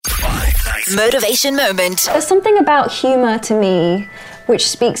Motivation Moment. There's something about humour to me which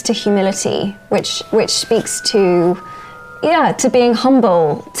speaks to humility, which speaks to being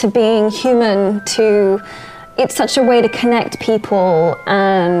humble, to being human, it's such a way to connect people.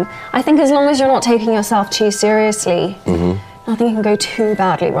 And I think as long as you're not taking yourself too seriously, nothing can go too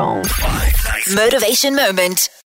badly wrong. Motivation Moment.